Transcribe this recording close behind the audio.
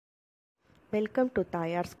Welcome to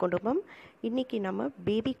தாயார்ஸ் குடும்பம். இன்றைக்கி நம்ம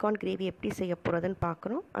பேபி கார்ன் கிரேவி எப்படி செய்ய போகிறதுன்னு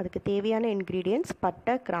பார்க்குறோம். அதுக்கு தேவையான இன்க்ரீடியன்ட்ஸ்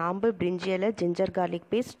பட்டை, கிராம்பு, பிரிஞ்சி இலை, ginger garlic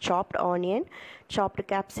paste, soft onion, சாப்டு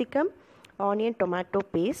capsicum, onion tomato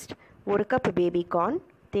paste, 1 cup baby corn.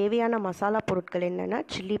 தேவையான மசாலா பொருட்கள் என்னென்னா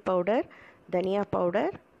சில்லி பவுடர், தனியா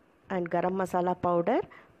powder and garam masala powder,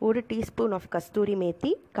 1 teaspoon of கஸ்தூரி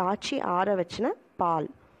மேத்தி, காய்ச்சி ஆற வச்சின பால்.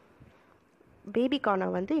 பேபி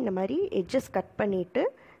கார்னை இந்த மாதிரி எட்ஜஸ் கட் பண்ணிவிட்டு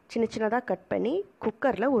சின்ன சின்னதாக கட் பண்ணி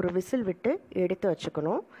குக்கரில் ஒரு விசில் விட்டு எடுத்து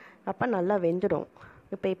வச்சுக்கணும். அப்போ நல்லா வெந்துடும்.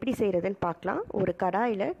 இப்போ எப்படி செய்கிறதுன்னு பார்க்கலாம். ஒரு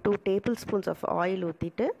கடாயில் 2 டேபிள் ஸ்பூன்ஸ் ஆஃப் ஆயில்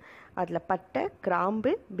ஊற்றிட்டு அதில் பட்டை,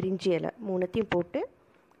 கிராம்பு, பிரிஞ்சி இலை 3த்தையும் போட்டு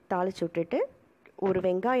தாளித்து விட்டுட்டு ஒரு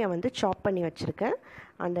வெங்காயம் சாப் பண்ணி வச்சுருக்கேன்.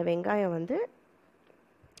 அந்த வெங்காயம்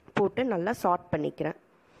போட்டு நல்லா சாட் பண்ணிக்கிறேன்.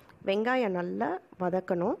 வெங்காயம் நல்லா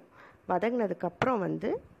வதக்கணும். வதங்கினதுக்கப்புறம்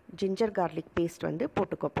ஜிஞ்சர் கார்லிக் பேஸ்ட்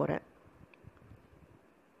போட்டுக்க போகிறேன்.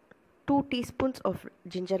 2 teaspoons of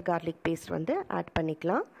ginger garlic paste add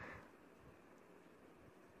பண்ணிக்கலாம்.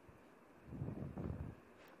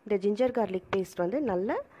 இந்த ஜிஞ்சர் கார்லிக் பேஸ்ட்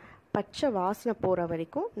நல்ல பச்சை வாசனை போகிற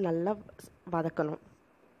வரைக்கும் நல்லா வதக்கணும்.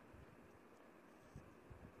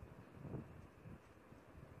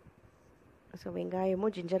 ஸோ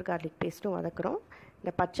வெங்காயமும் ஜிஞ்சர் கார்லிக் பேஸ்ட்டும் வதக்குறோம்.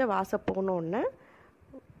 இந்த பச்சை வாசம் போனோடனே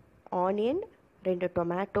ஆனியன், 2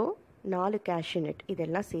 டொமேட்டோ, 4 கேஷ்யூ நட்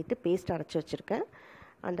இதெல்லாம் சேர்த்து பேஸ்ட் அரைச்சி வச்சுருக்கேன்.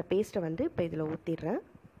 அந்த பேஸ்ட்டை இப்போ இதில் ஊற்றிடுறேன்.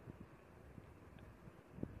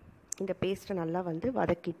 இந்த பேஸ்ட்டை நல்லா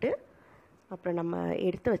வதக்கிட்டு அப்புறம் நம்ம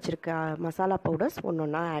எடுத்து வச்சுருக்க மசாலா பவுடர்ஸ்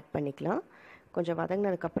ஒன்றா ஆட் பண்ணிக்கலாம். கொஞ்சம்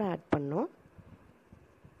வதங்கினதுக்கப்புறம் ஆட் பண்ணோம்.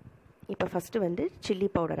 இப்போ ஃபஸ்ட்டு சில்லி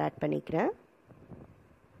பவுடர் ஆட் பண்ணிக்கிறேன்.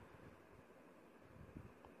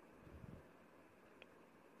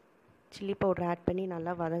 சில்லி பவுடர் ஆட் பண்ணி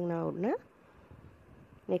நல்லா வதங்கின உடனே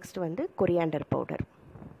next coriander powder.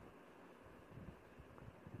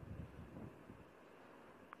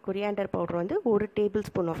 Coriander powder 1 table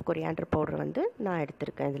spoon of coriander powder நான்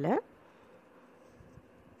எடுத்திருக்கேன் இதில்.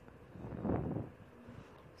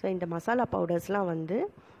 ஸோ இந்த மசாலா பவுடர்ஸ்லாம்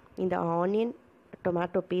இந்த ஆனியன்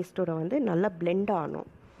டொமேட்டோ பேஸ்ட்டோட நல்லா பிளெண்ட் ஆகணும்.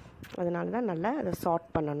 அதனால தான் நல்லா அதை சாட்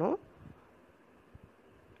பண்ணணும்.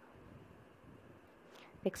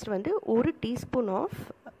 Next 1 teaspoon of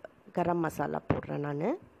garam masala போடுறேன் நான்.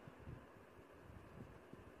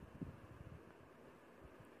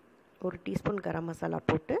 1 டீஸ்பூன் கரம் மசாலா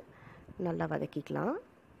போட்டு நல்லா வதக்கிக்கலாம்.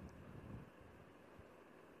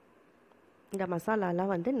 இந்த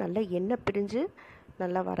மசாலாலாம் நல்லா எண்ணெய் பிரிஞ்சு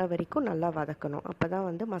நல்லா வர வரைக்கும் நல்லா வதக்கணும். அப்போ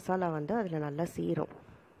தான் மசாலா அதில் நல்லா சீரும்.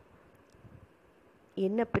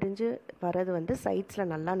 எண்ணெய் பிரிஞ்சு வர்றது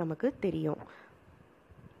சைட்ஸில் நல்லா நமக்கு தெரியும்.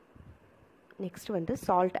 நெக்ஸ்ட்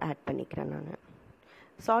சால்ட் ஆட் பண்ணிக்கிறேன் நான்.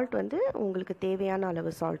 சால்ட் உங்களுக்கு தேவையான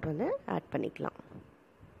அளவு சால்ட் ஆட் பண்ணிக்கலாம்.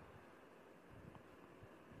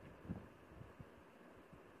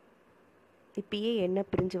 இப்பயே எண்ணெய்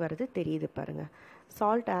பிரிஞ்சு வர்றது தெரியுது பாருங்கள்.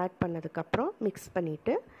 சால்ட் ஆட் பண்ணதுக்கப்புறம் மிக்ஸ்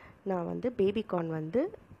பண்ணிவிட்டு நான் பேபி கார்ன்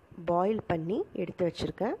பாயில் பண்ணி எடுத்து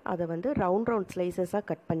வச்சுருக்கேன். அதை ரவுண்ட் ஸ்லைசஸாக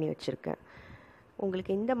கட் பண்ணி வச்சுருக்கேன்.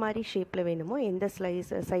 உங்களுக்கு எந்த மாதிரி ஷேப்பில் வேணுமோ, எந்த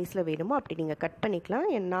சைஸில் வேணுமோ அப்படி நீங்கள் கட் பண்ணிக்கலாம்.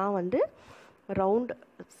 நான் ரவுண்ட்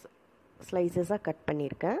ஸ்லைசஸாக கட்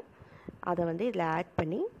பண்ணியிருக்கேன். அதை இதில் ஆட்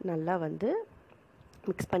பண்ணி நல்லா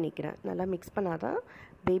மிக்ஸ் பண்ணிக்கிறேன். நல்லா மிக்ஸ் பண்ணால் தான்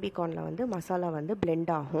பேபி கார்னில் மசாலா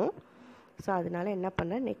பிளெண்ட் ஆகும். ஸோ அதனால் என்ன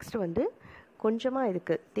பண்ணேன், நெக்ஸ்ட்டு கொஞ்சமாக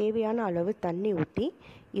இதுக்கு தேவையான அளவு தண்ணி ஊற்றி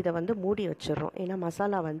இதை மூடி வச்சிடுறோம். ஏன்னா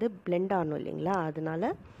மசாலா பிளெண்ட் ஆகணும் இல்லைங்களா, அதனால்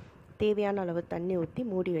தேவையான அளவு தண்ணி ஊற்றி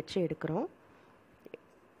மூடி வச்சு எடுக்கிறோம்.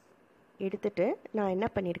 எடுத்துட்டு நான் என்ன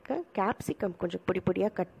பண்ணியிருக்கேன், கேப்சிகம் கொஞ்சம் பொடி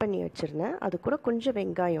பொடியாக கட் பண்ணி வச்சுருந்தேன். அது கூட கொஞ்சம்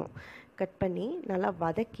வெங்காயம் கட் பண்ணி நல்லா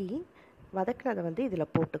வதக்கினதை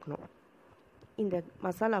இதில் போட்டுக்கணும். இந்த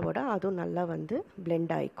மசாலாவோட அதுவும் நல்லா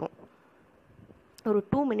பிளெண்ட் ஆகிக்கும். ஒரு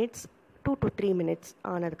 2 to 3 மினிட்ஸ்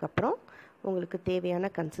ஆனதுக்கப்புறம் உங்களுக்கு தேவையான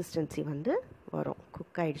கன்சிஸ்டன்சி வரும்.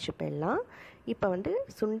 குக் ஆகிடுச்சு. இப்போ எல்லாம் இப்போ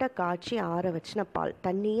சுண்டை காய்ச்சி ஆற வச்சின பால்,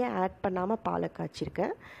 தண்ணியே ஆட் பண்ணாமல் பாலை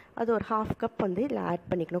காய்ச்சிருக்கேன். அது ஒரு 1/2 கப் இதில் ஆட்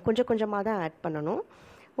பண்ணிக்கணும். கொஞ்சம் கொஞ்சமாக தான் ஆட் பண்ணணும்.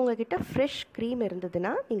 உங்கள்கிட்ட ஃப்ரெஷ் க்ரீம்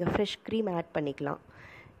இருந்ததுன்னா நீங்கள் ஃப்ரெஷ் க்ரீம் ஆட் பண்ணிக்கலாம்.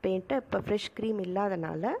 இப்போ ஃப்ரெஷ் க்ரீம்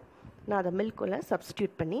இல்லாதனால நான் அதை மில்க்குள்ளே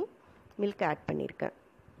சப்ஸ்டியூட் பண்ணி மில்க் ஆட் பண்ணியிருக்கேன்.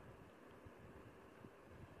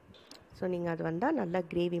 ஸோ நீங்கள் அது நல்லா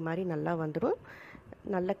கிரேவி மாதிரி நல்லா வந்துடும்.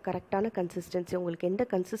 நல்ல கரெக்டான கன்சிஸ்டன்சி, உங்களுக்கு எந்த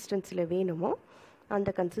கன்சிஸ்டன்சியில் வேணுமோ அந்த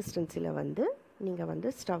கன்சிஸ்டன்சியில்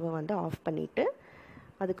நீங்கள் ஸ்டவ்வை ஆஃப் பண்ணிவிட்டு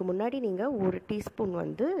அதுக்கு முன்னாடி நீங்கள் 1 டீஸ்பூன்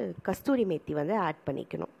கஸ்தூரி மேத்தி ஆட்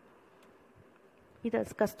பண்ணிக்கணும். இதை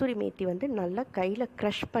கஸ்தூரி மேத்தி நல்லா கையில்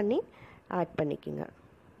க்ரஷ் பண்ணி ஆட் பண்ணிக்கோங்க.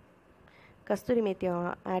 கஸ்தூரி மேத்தி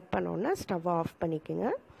ஆட் பண்ணோன்னா ஸ்டவ்வை ஆஃப் பண்ணிக்கோங்க.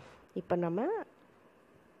 இப்போ நம்ம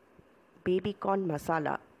பேபி கார்ன்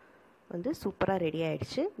மசாலா வந்து சூப்பராக ரெடி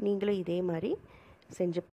ஆகிடுச்சு. நீங்களும் இதே மாதிரி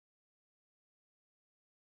செஞ்சு